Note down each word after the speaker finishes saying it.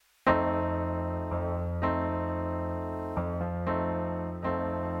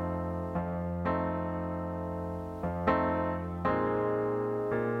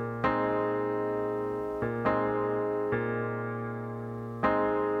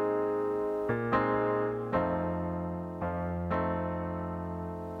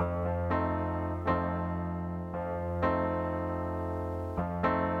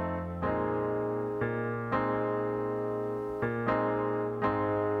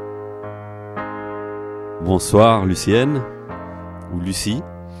Bonsoir Lucienne, ou Lucie.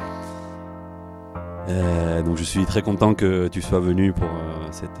 Donc je suis très content que tu sois venue pour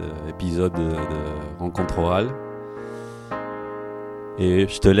cet épisode de rencontre orale. Et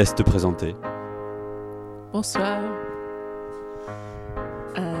je te laisse te présenter. Bonsoir.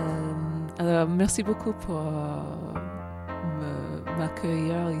 Alors, merci beaucoup pour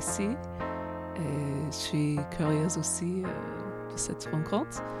m'accueillir ici. Et je suis curieuse aussi de cette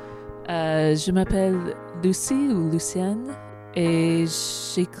rencontre. Je m'appelle Lucie ou Lucienne et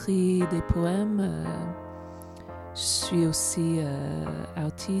j'écris des poèmes. Je suis aussi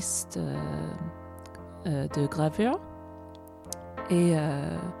artiste de gravure et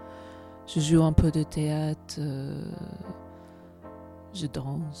je joue un peu de théâtre. Je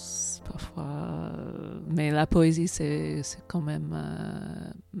danse parfois, mais la poésie, c'est quand même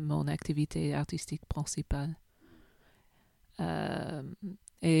mon activité artistique principale.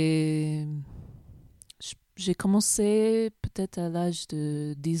 Et j'ai commencé peut-être à l'âge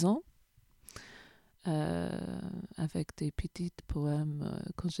de 10 ans, avec des petits poèmes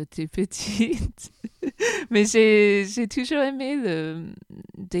quand j'étais petite. Mais j'ai toujours aimé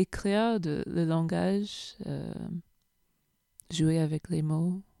d'écrire le langage, jouer avec les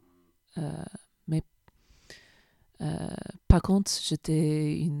mots. Mais par contre,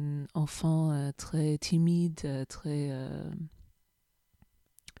 j'étais une enfant très timide, très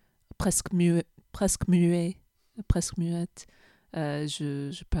presque muette.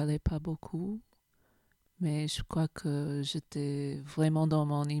 Je parlais pas beaucoup, mais je crois que j'étais vraiment dans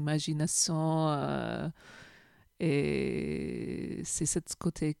mon imagination. Et c'est ce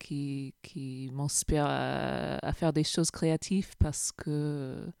côté qui m'inspire à faire des choses créatives parce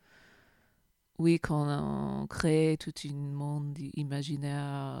que, oui, quand on crée tout un monde imaginaire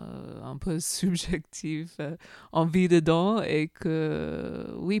un peu subjectif, on vit dedans et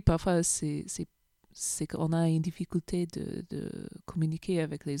que, oui, parfois c'est qu'on a une difficulté de communiquer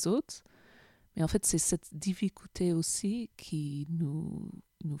avec les autres. Mais en fait, c'est cette difficulté aussi qui nous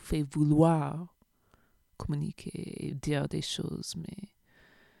fait vouloir communiquer et dire des choses, mais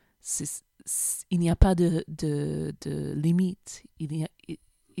il n'y a pas de limite.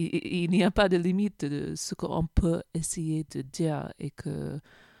 Il n'y a pas de limite de ce qu'on peut essayer de dire et que,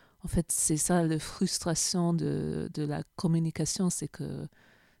 en fait, c'est ça la frustration de la communication, c'est que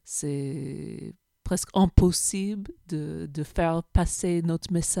c'est presque impossible de faire passer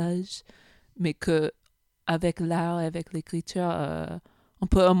notre message, mais que avec l'art, avec l'écriture, on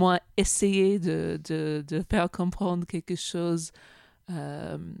peut au moins essayer de faire comprendre quelque chose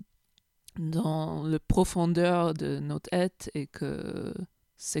dans la profondeur de notre être et que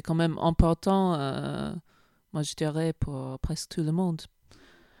c'est quand même important, moi je dirais, pour presque tout le monde.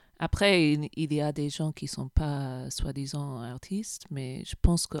 Après, il y a des gens qui ne sont pas soi-disant artistes, mais je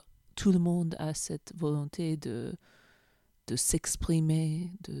pense que tout le monde a cette volonté de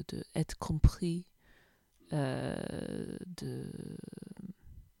s'exprimer, de être compris, de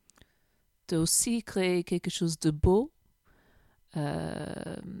aussi créer quelque chose de beau,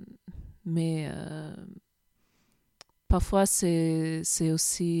 mais parfois c'est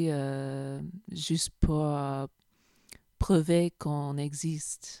aussi juste pour prouver qu'on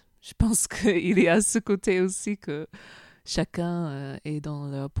existe. Je pense qu'il y a ce côté aussi que chacun est dans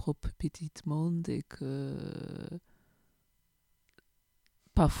leur propre petit monde et que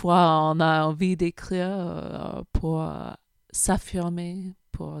parfois on a envie d'écrire pour s'affirmer,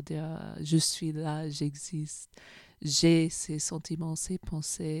 pour dire je suis là, j'existe, j'ai ces sentiments, ces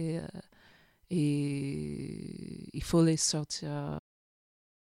pensées et il faut les sortir.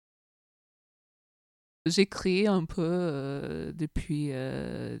 J'écris un peu depuis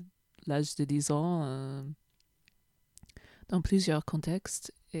l'âge de 10 ans dans plusieurs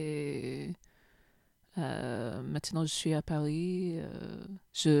contextes et maintenant je suis à Paris.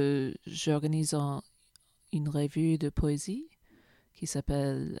 J'organise une revue de poésie qui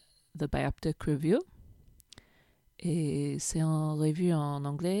s'appelle The Bioptic Review. Et c'est une revue en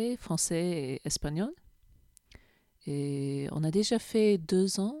anglais, français et espagnol. Et on a déjà fait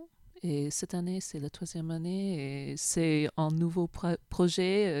 2 ans. Et cette année, c'est la 3e année. Et c'est un nouveau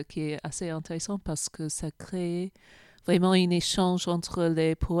projet qui est assez intéressant parce que ça crée vraiment un échange entre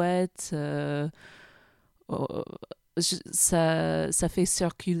les poètes. Ça fait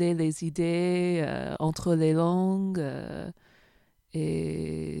circuler les idées entre les langues.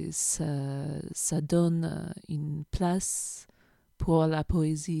 Et ça donne une place pour la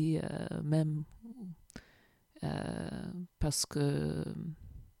poésie même, parce que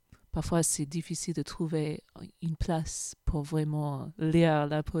parfois c'est difficile de trouver une place pour vraiment lire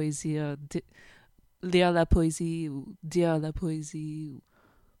la poésie ou dire la poésie ou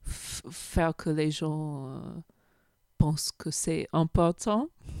faire que les gens pensent que c'est important.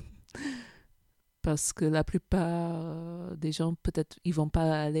 Parce que la plupart des gens, peut-être, ils vont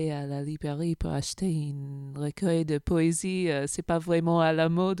pas aller à la librairie pour acheter un recueil de poésie. C'est pas vraiment à la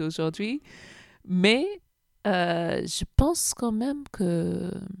mode aujourd'hui. Mais je pense quand même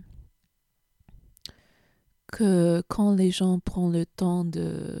que quand les gens prennent le temps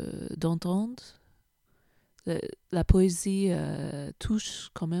d'entendre, la poésie touche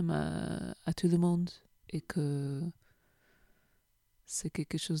quand même à tout le monde et que c'est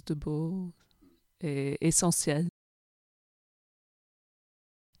quelque chose de beau et essentiel.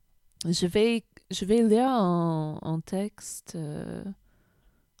 Je vais lire un texte un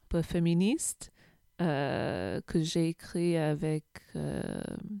peu féministe que j'ai écrit avec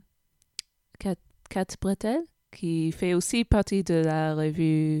Kat Bretel, qui fait aussi partie de la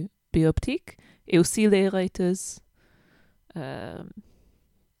revue Bioptique, et aussi les Reuters.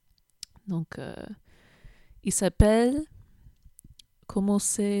 Donc, il s'appelle Comment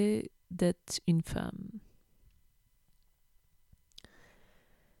c'est d'être une femme.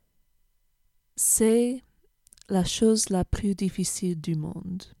 C'est la chose la plus difficile du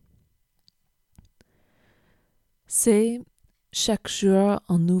monde. C'est chaque jour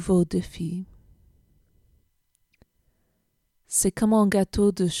un nouveau défi. C'est comme un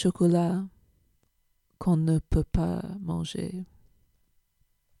gâteau de chocolat qu'on ne peut pas manger.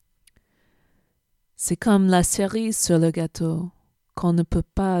 C'est comme la cerise sur le gâteau qu'on ne peut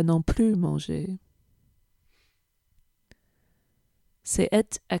pas non plus manger. C'est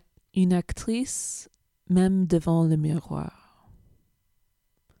être une actrice même devant le miroir.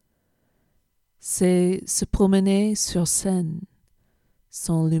 C'est se promener sur scène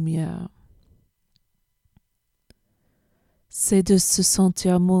sans lumière. C'est de se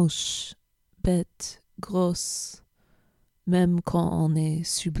sentir moche, bête, grosse, même quand on est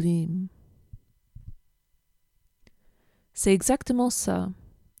sublime. C'est exactement ça,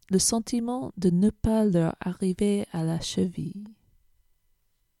 le sentiment de ne pas leur arriver à la cheville.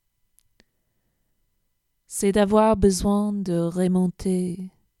 C'est d'avoir besoin de remonter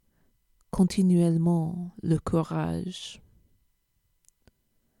continuellement le courage.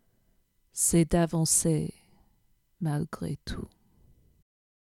 C'est d'avancer malgré tout.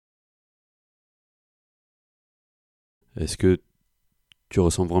 Est-ce que tu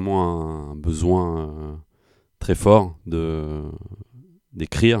ressens vraiment un besoin très fort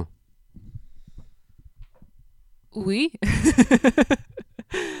d'écrire? Oui.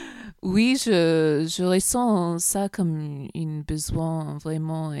 Oui, je ressens ça comme un besoin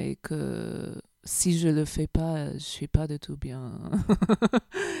vraiment et que si je le fais pas, je suis pas du tout bien.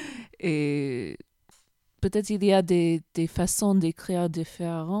 Et peut-être il y a des façons d'écrire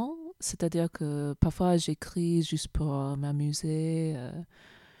différentes, c'est-à-dire que parfois j'écris juste pour m'amuser,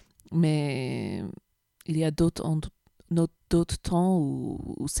 mais il y a d'autres temps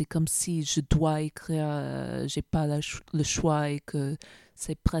où c'est comme si je dois écrire, j'ai pas le choix et que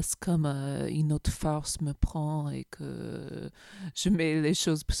c'est presque comme une autre force me prend et que je mets les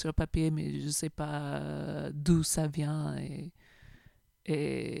choses sur papier mais je sais pas d'où ça vient et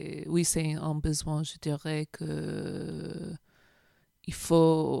oui c'est un besoin, je dirais que il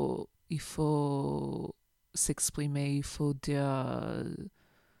faut s'exprimer, il faut dire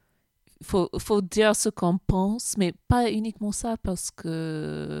faut dire ce qu'on pense, mais pas uniquement ça, parce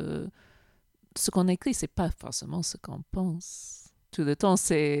que ce qu'on écrit, c'est pas forcément ce qu'on pense. Tout le temps,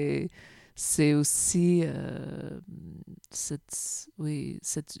 c'est aussi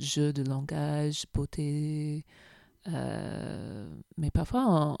cette jeu de langage, beauté. Mais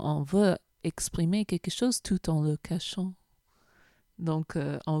parfois, on veut exprimer quelque chose tout en le cachant. Donc,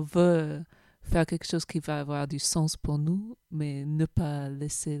 on veut faire quelque chose qui va avoir du sens pour nous, mais ne pas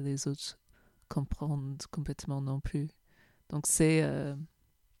laisser les autres comprendre complètement non plus. Donc, c'est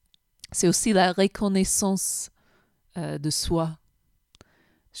aussi la reconnaissance de soi.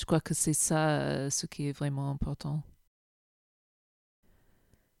 Je crois que c'est ça ce qui est vraiment important.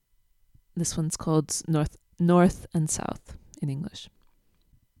 This one's called North and South in English.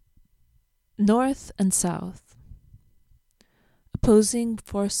 North and South. Opposing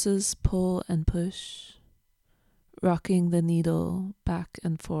forces pull and push, rocking the needle back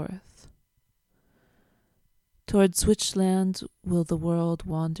and forth. Towards which land will the world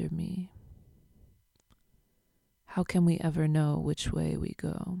wander me? How can we ever know which way we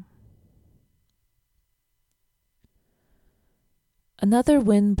go? Another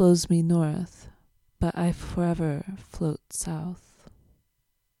wind blows me north, but I forever float south.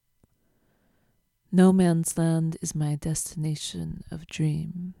 No man's land is my destination of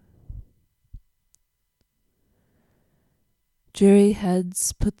dream. Dreary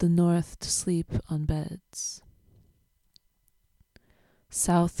heads put the north to sleep on beds.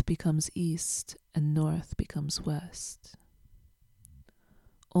 South becomes east and north becomes west.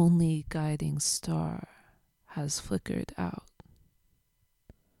 Only guiding star has flickered out.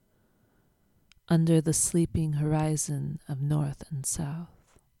 Under the sleeping horizon of north and south.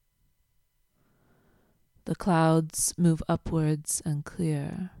 The clouds move upwards and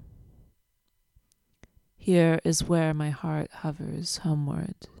clear. Here is where my heart hovers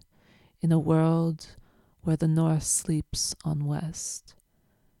homeward, in a world where the north sleeps on west,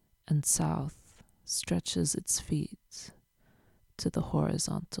 and south stretches its feet to the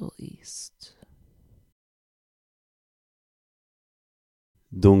horizontal east.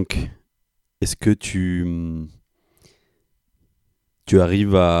 Donc, est-ce que tu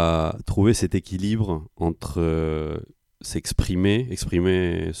arrives à trouver cet équilibre entre exprimer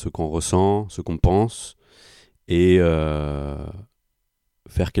ce qu'on ressent, ce qu'on pense, et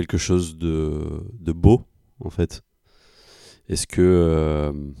faire quelque chose de beau, en fait? Est-ce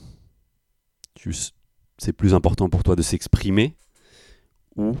que c'est plus important pour toi de s'exprimer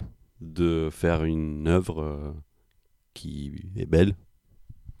ou de faire une œuvre qui est belle?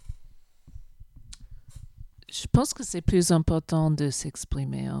 Je pense que c'est plus important de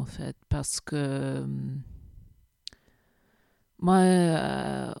s'exprimer, en fait, parce que moi,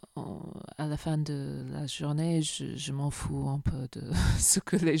 à la fin de la journée, je m'en fous un peu de ce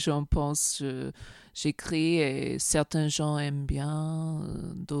que les gens pensent. J'écris et certains gens aiment bien,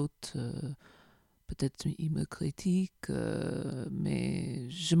 d'autres, peut-être ils me critiquent, mais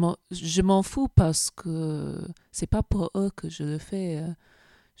je m'en fous parce que c'est pas pour eux que je le fais.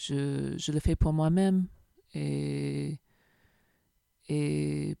 Je le fais pour moi-même. Et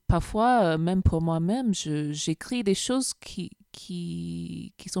parfois, même pour moi-même, j'écris des choses qui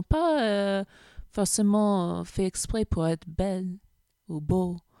sont pas forcément fait exprès pour être belles ou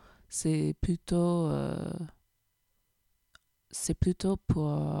beau. C'est plutôt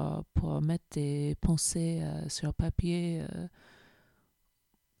pour mettre des pensées sur papier.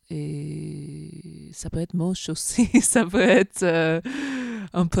 Et ça peut être moche aussi, ça peut être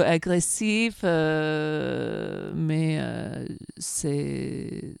un peu agressif, mais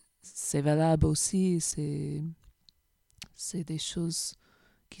c'est valable aussi. C'est des choses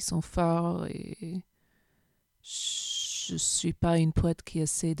qui sont fortes et je suis pas une poète qui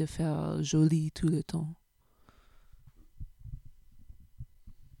essaie de faire joli tout le temps.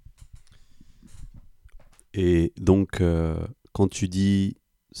 Et donc, quand tu dis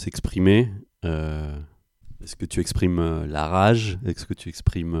s'exprimer, est-ce que tu exprimes la rage? Est-ce que tu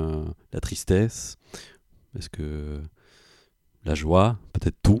exprimes la tristesse? Est-ce que la joie?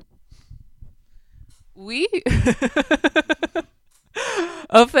 Peut-être tout? Oui.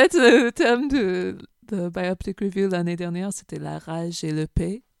 En fait, le thème de Biopic Review l'année dernière, c'était la rage et le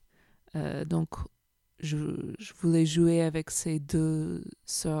paix. Donc, je voulais jouer avec ces deux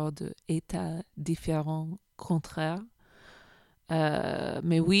sortes d'états différents, contraires.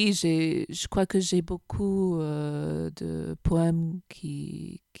 Mais oui, je crois que j'ai beaucoup de poèmes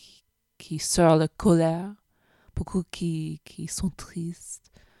qui sur la colère, beaucoup qui sont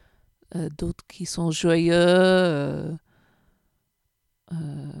tristes, d'autres qui sont joyeux,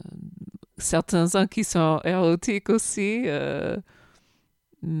 certains qui sont érotiques aussi,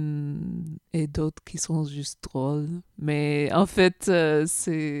 et d'autres qui sont juste drôles. Mais en fait,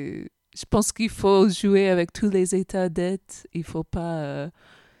 je pense qu'il faut jouer avec tous les états d'être. Il ne faut pas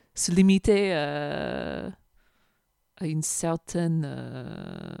se limiter à une certaine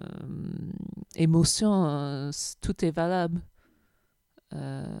émotion. Tout est valable.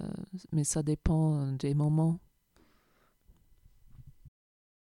 Mais ça dépend des moments.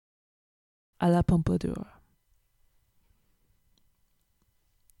 À la Pompadour.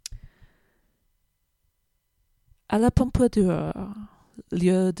 À la Pompadour,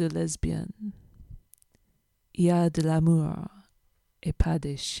 lieu de lesbiennes, il y a de l'amour et pas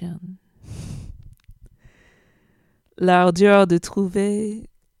des chiennes. L'ardeur de trouver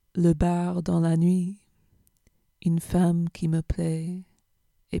le bar dans la nuit, une femme qui me plaît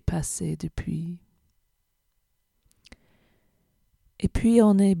est passée depuis. Et puis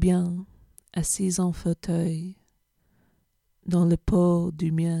on est bien, assis en fauteuil, dans le pot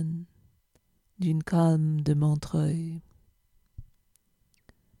du mien, d'une calme de Montreuil.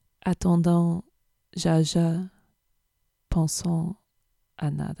 Attendant Jaja, pensant à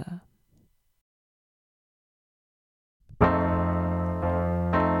nada.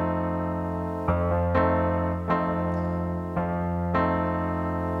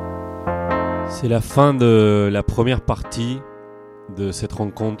 C'est la fin de la première partie de cette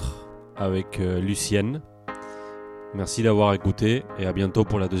rencontre avec Lucienne. Merci d'avoir écouté et à bientôt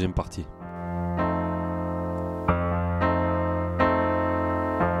pour la deuxième partie.